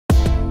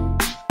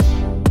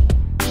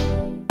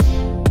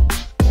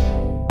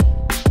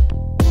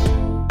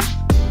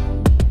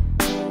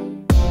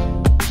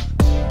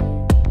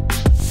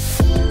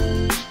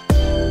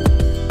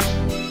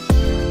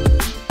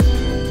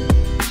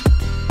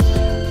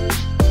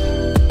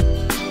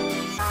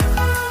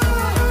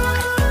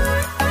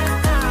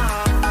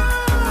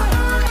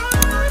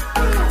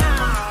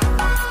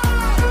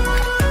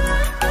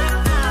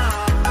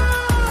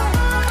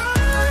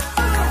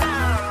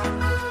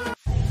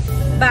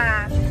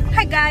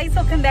Hi guys,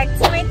 welcome back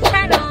to my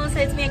channel.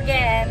 So it's me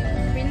again,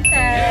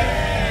 Princess.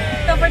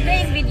 So for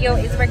today's video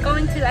is we're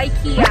going to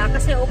IKEA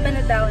kasi open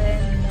na daw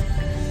and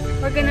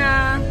we're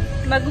gonna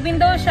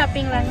mag-window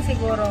shopping lang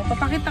siguro.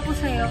 Papakita ko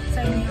sa inyo.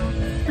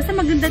 Basta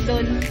maganda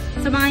doon.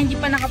 Sa mga hindi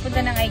pa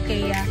nakapunta ng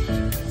IKEA,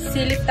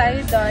 silip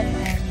tayo doon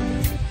and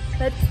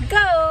let's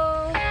go!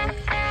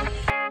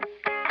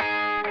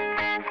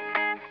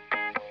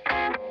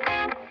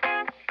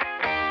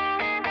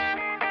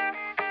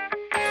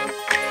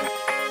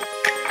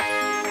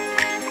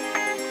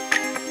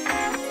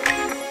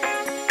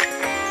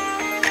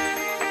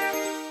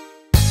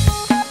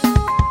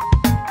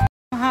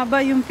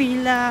 Mahaba yung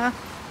pila.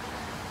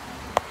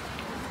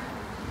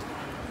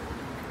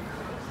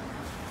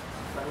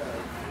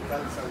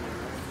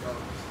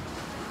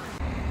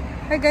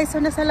 Hi guys, so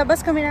nasa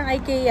labas kami ng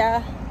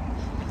IKEA.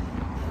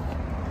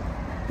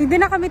 Hindi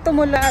na kami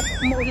tumula at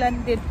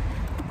umuulan din.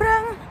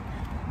 Sobrang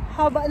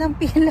haba ng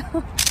pila.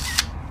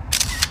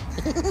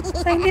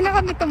 So hindi na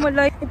kami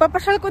tumuloy.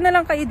 Ipapasyal ko na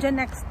lang kayo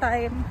dyan next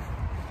time.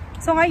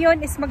 So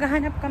ngayon is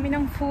maghahanap kami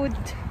ng food.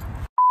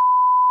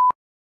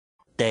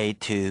 Day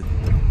 2.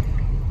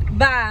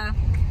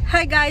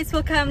 Hi guys,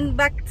 welcome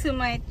back to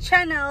my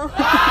channel.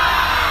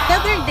 The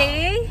other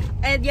day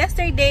and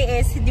yesterday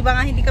is di ba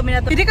nga hindi kami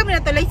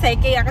natuloy sa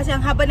IKEA kasi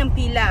ang haba ng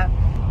pila.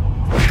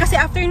 Kasi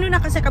afternoon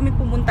na kasi kami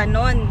pumunta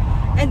nun.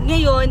 And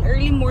ngayon,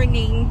 early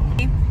morning,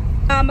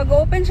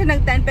 mag-open siya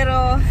ng 10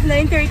 pero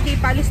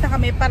 9:30 palis na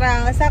kami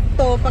para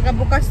sakto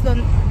pagkabukas nun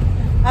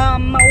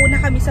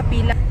mauna kami sa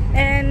pila.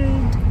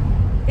 And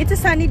it's a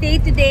sunny day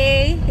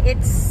today.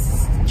 It's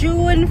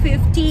June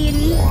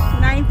 15,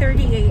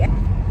 9:30 AM.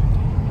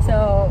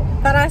 So,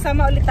 tara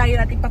sama ulit tayo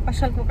at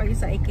ipapasyal ko kayo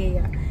sa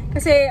IKEA.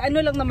 Kasi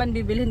ano lang naman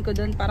bibilhin ko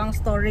doon, parang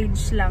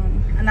storage lang.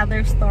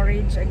 Another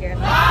storage again.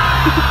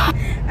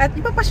 At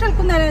ipapasyal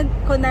ko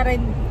na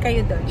rin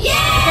kayo doon.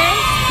 Okay?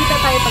 Kita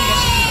tayo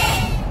pagdating.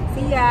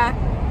 See ya!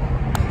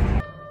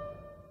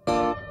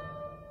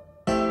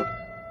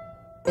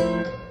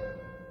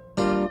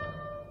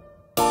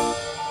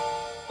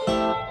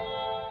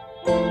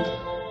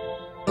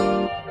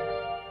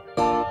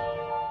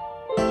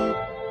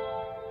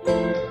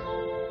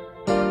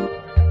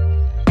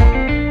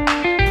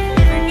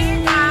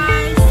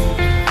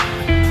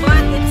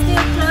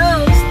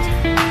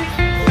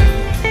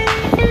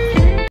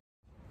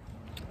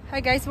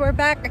 Hi guys, we're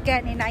back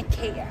again in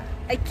IKEA.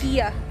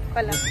 IKEA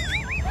pala.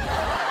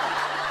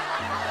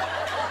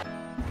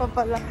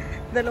 Pala,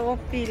 dalawang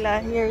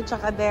pila here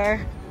tsaka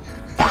there.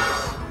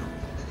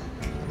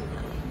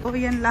 Oh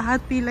yan, lahat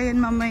pila yan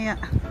mamaya.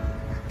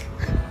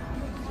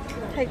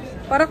 Hi,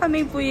 para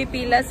kaming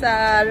pila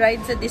sa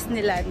ride sa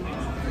Disneyland.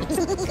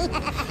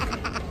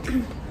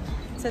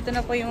 So ito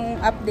na po yung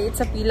update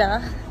sa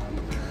pila.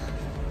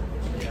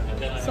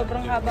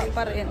 Sobrang haba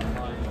pa rin.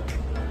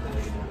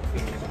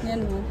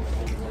 Yan mo.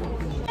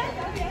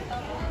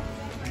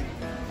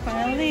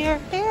 Finally,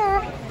 you're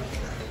here.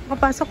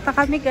 Papasok na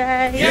kami,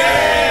 guys.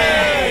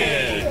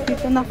 Yay!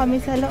 Dito na kami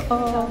sa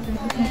loob.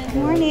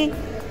 Good morning.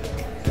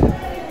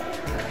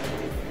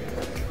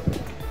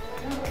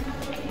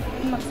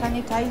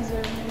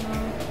 Mag-sanitizer.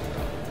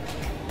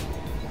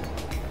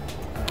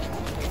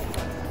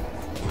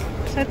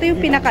 So, ito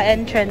yung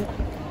pinaka-entrance.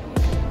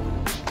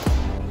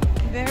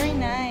 Very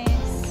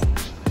nice.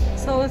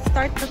 So,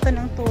 start na ito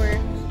ng tour.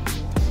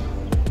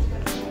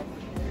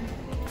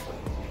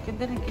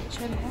 Ganda ng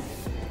kitchen, ha?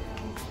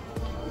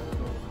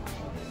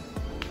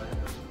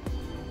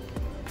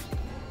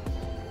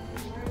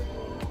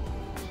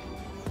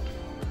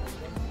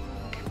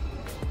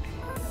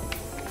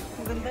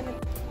 Ganda na.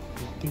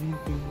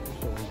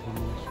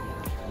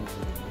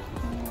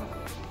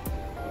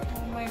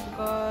 Oh my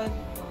God.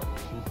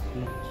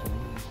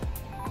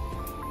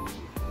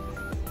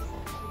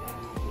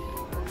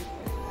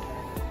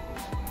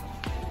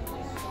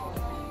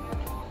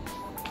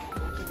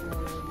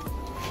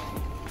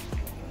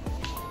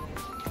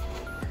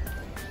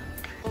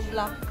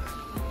 Black.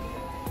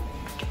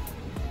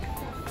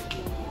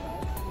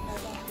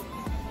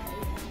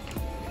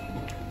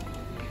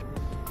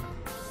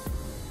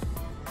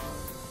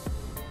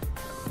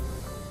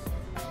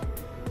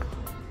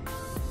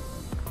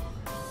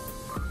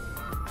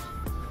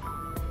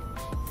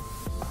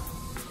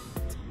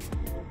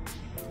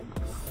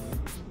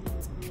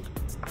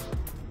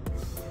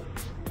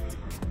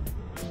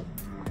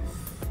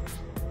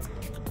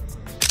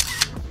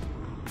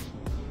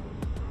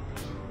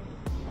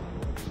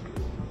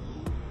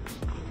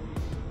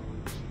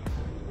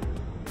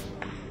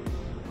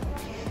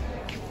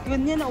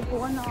 Ganyan,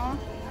 naupuan na.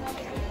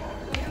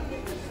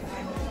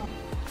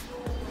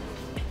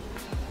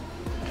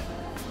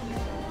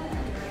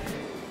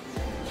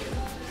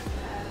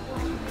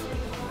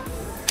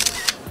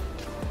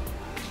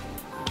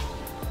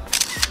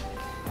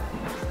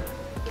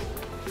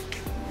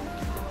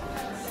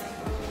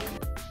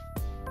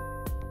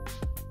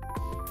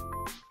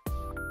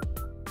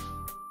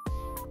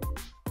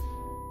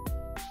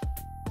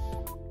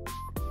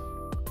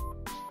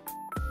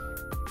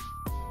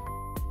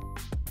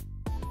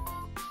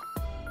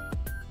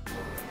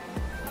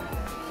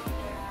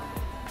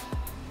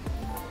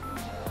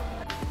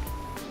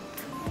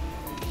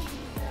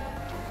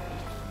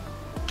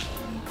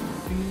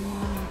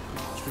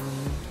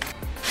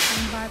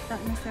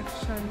 bata na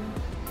section.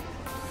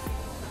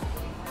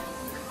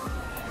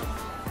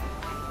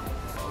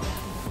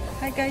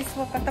 Hi guys,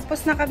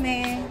 patapos na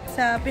kami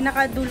sa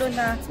pinakadulo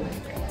na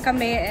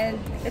kami and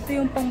ito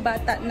yung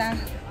pangbata na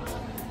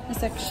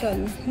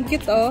section. Ang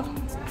cute oh.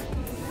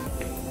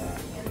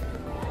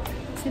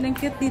 Sinang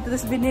cute dito,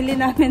 tapos binili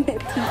namin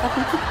ito.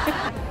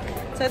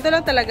 So ito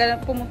lang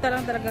talaga, pumunta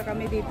lang talaga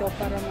kami dito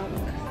para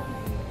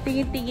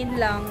tingin-tingin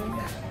lang.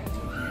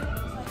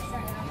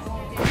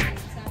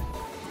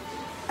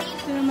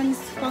 Ito naman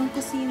pang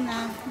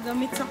kusina,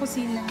 gamit sa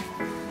kusina.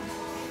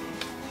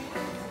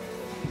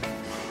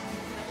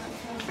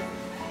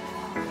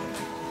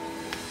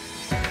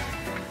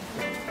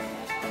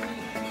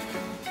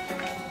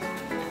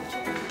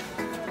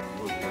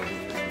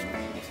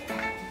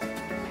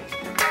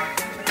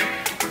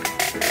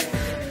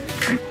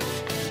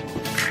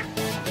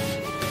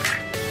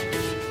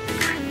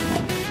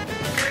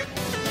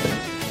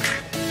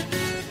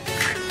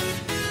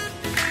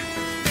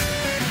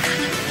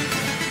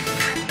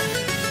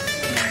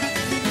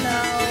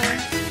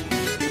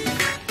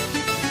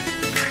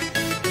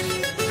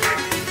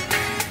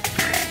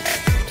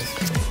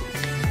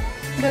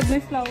 May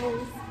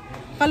flowers.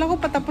 Kala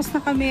ko patapos na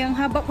kami. Ang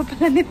haba pa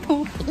pala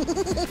nito.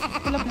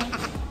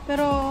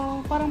 Pero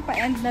parang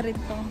pa-end na rin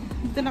to.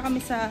 Dito na kami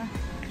sa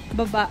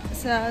baba.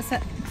 Sa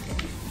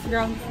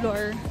ground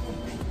floor.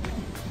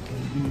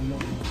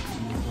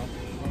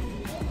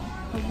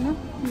 Huwag na.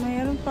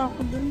 Mayroon pa ako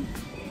dun.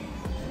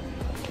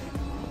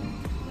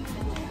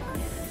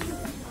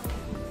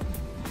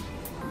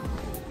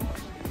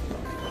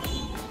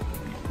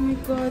 Oh my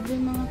god.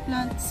 Yung mga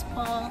plants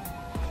pa.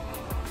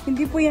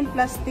 Hindi po yan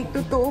plastic.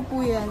 Totoo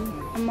po yan.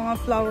 Ang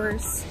mga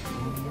flowers.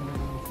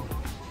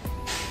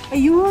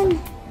 Ayun!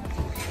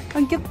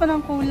 Ang cute pa ng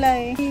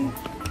kulay.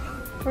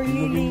 For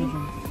lily.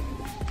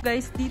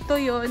 Guys, dito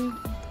yon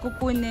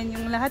kukunin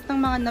yung lahat ng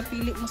mga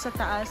napili mo sa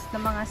taas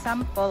na mga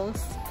samples.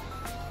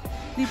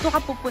 Dito ka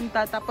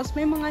pupunta. Tapos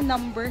may mga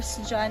numbers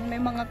dyan. May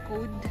mga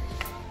code.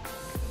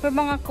 May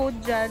mga code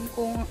dyan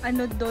kung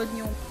ano doon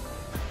yung...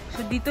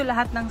 So, dito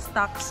lahat ng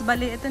stocks.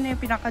 Bali, ito na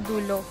yung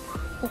pinakadulo.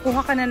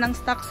 Kukuha ka na ng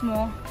stocks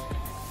mo,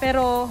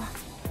 pero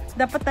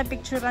dapat na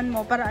picturean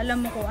mo para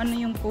alam mo kung ano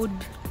yung code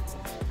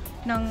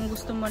ng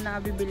gusto mo na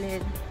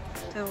bibilhin.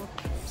 So,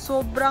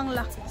 sobrang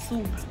laki,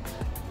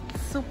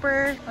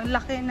 super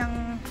laki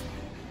ng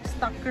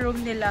stock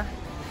room nila.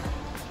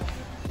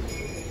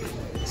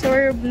 So,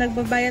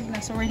 nagbabayad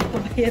na.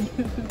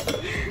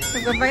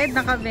 Nagbabayad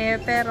na kami,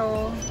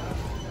 pero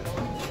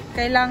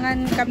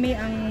kailangan kami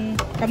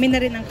na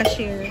rin ang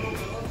cashier.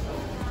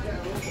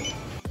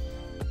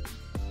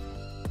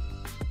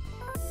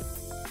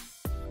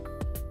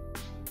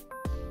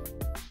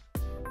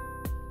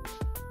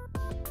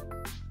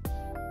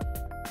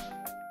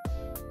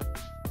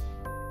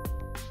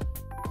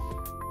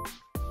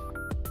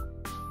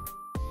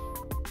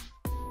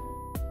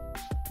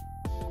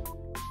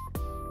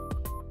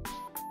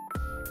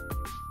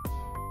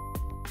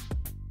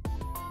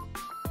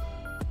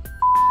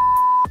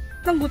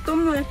 Nagutom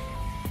mo eh.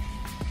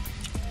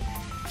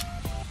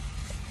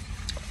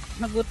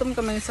 Nagutom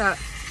kami sa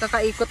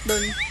kakaikot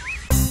doon.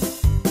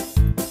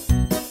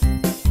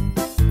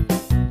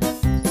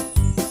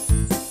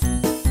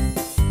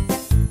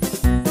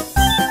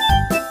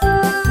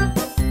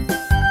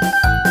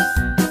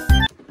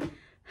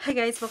 Hi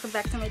guys, welcome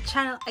back to my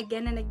channel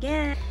again and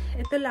again.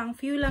 Ito lang,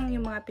 few lang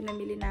yung mga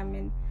pinamili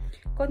namin.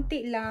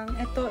 Konti lang.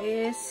 Ito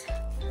is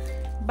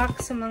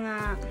box sa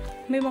mga,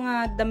 may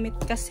mga damit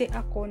kasi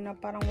ako na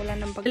parang wala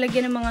nang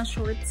paglagyan ng mga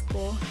shorts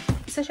ko.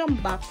 Isa siyang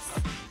box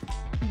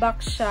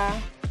siya.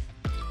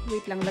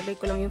 Wait lang, lagay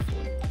ko lang yung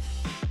food.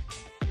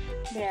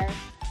 There.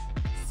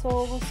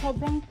 So,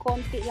 sobrang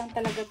konti lang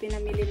talaga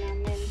pinamili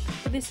namin.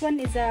 So, this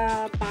one is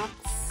a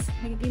box.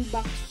 Magiging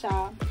box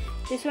siya.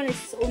 This one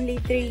is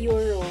only 3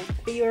 euro.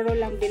 3 euro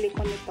lang bili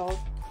ko nito.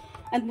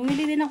 And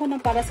bumili din ako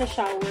ng para sa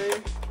shower.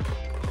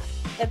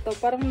 Ito,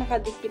 parang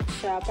nakadikit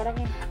siya.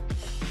 Parang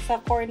sa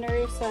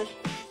corner sa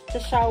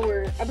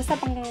shower. Basta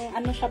pang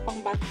ano siya, pang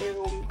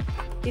bathroom.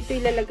 Dito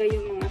ilalagay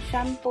yung mga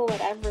shampoo,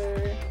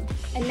 whatever.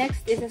 And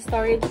next is a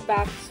storage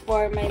box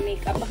for my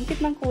makeup. Ang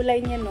cute ng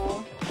kulay niya,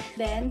 no?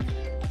 Then,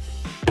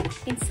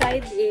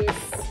 inside is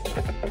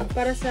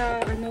para sa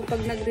ano,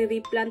 pag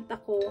nagre-replant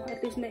ako, at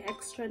least may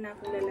extra na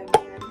akong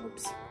lalagyan.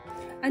 Oops.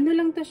 Ano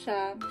lang to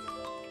siya?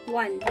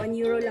 1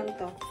 euro lang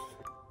to.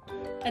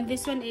 And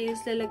this one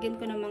is lalagyan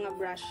ko ng mga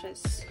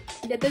brushes.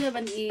 Dito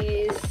naman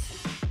is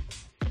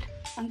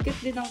ang cute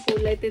din ng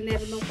kulay.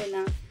 Tinerno ko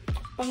na.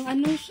 Pang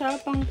ano siya,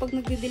 pang pag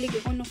nagdidilig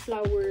ako ng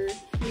flower.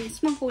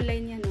 Mismang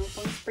kulay niya, no?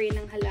 Pang spray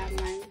ng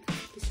halaman.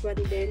 This one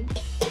din.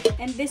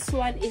 And this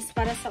one is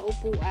para sa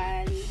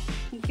upuan.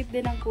 Ang cute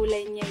din ang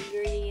kulay niya,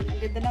 green. Ang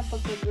ganda ng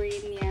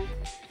pagka-green niya.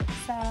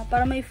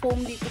 Para may foam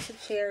dito sa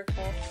chair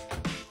ko.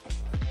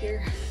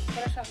 Here.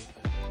 Para siya.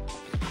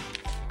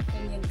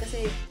 Ganyan.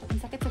 Kasi ang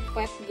sakit sa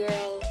puwet,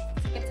 girl.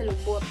 Sakit sa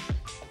lubot.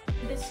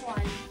 This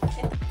one.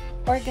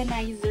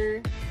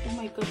 Organizer. Oh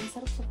my god, ang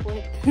sarap sa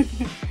puwet.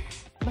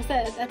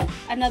 Basta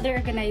another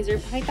organizer.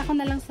 Pakita ko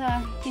na lang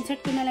insert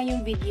ko na lang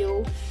yung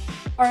video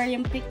or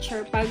yung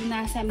picture pag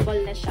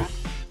na-assemble na siya.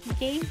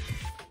 Okay?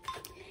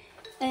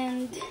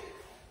 And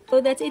so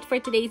that's it for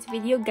today's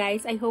video,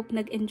 guys. I hope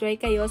nag-enjoy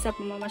kayo sa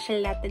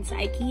pamamasyal natin sa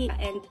IKEA.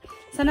 And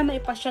sana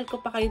maipasyal ko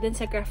pa kayo dun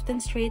sa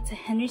Grafton Street, sa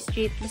Henry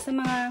Street. Basta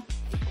mga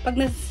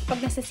pag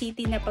nasa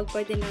city na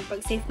pwede na,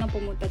 pag safe na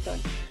pumunta doon.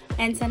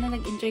 And sana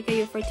nag-enjoy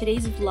kayo for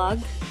today's vlog.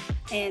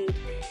 And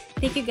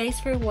thank you guys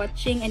for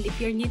watching. And if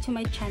you're new to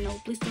my channel,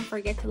 please don't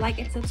forget to like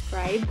and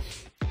subscribe.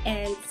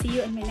 And see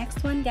you in my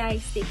next one,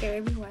 guys. Take care,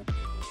 everyone.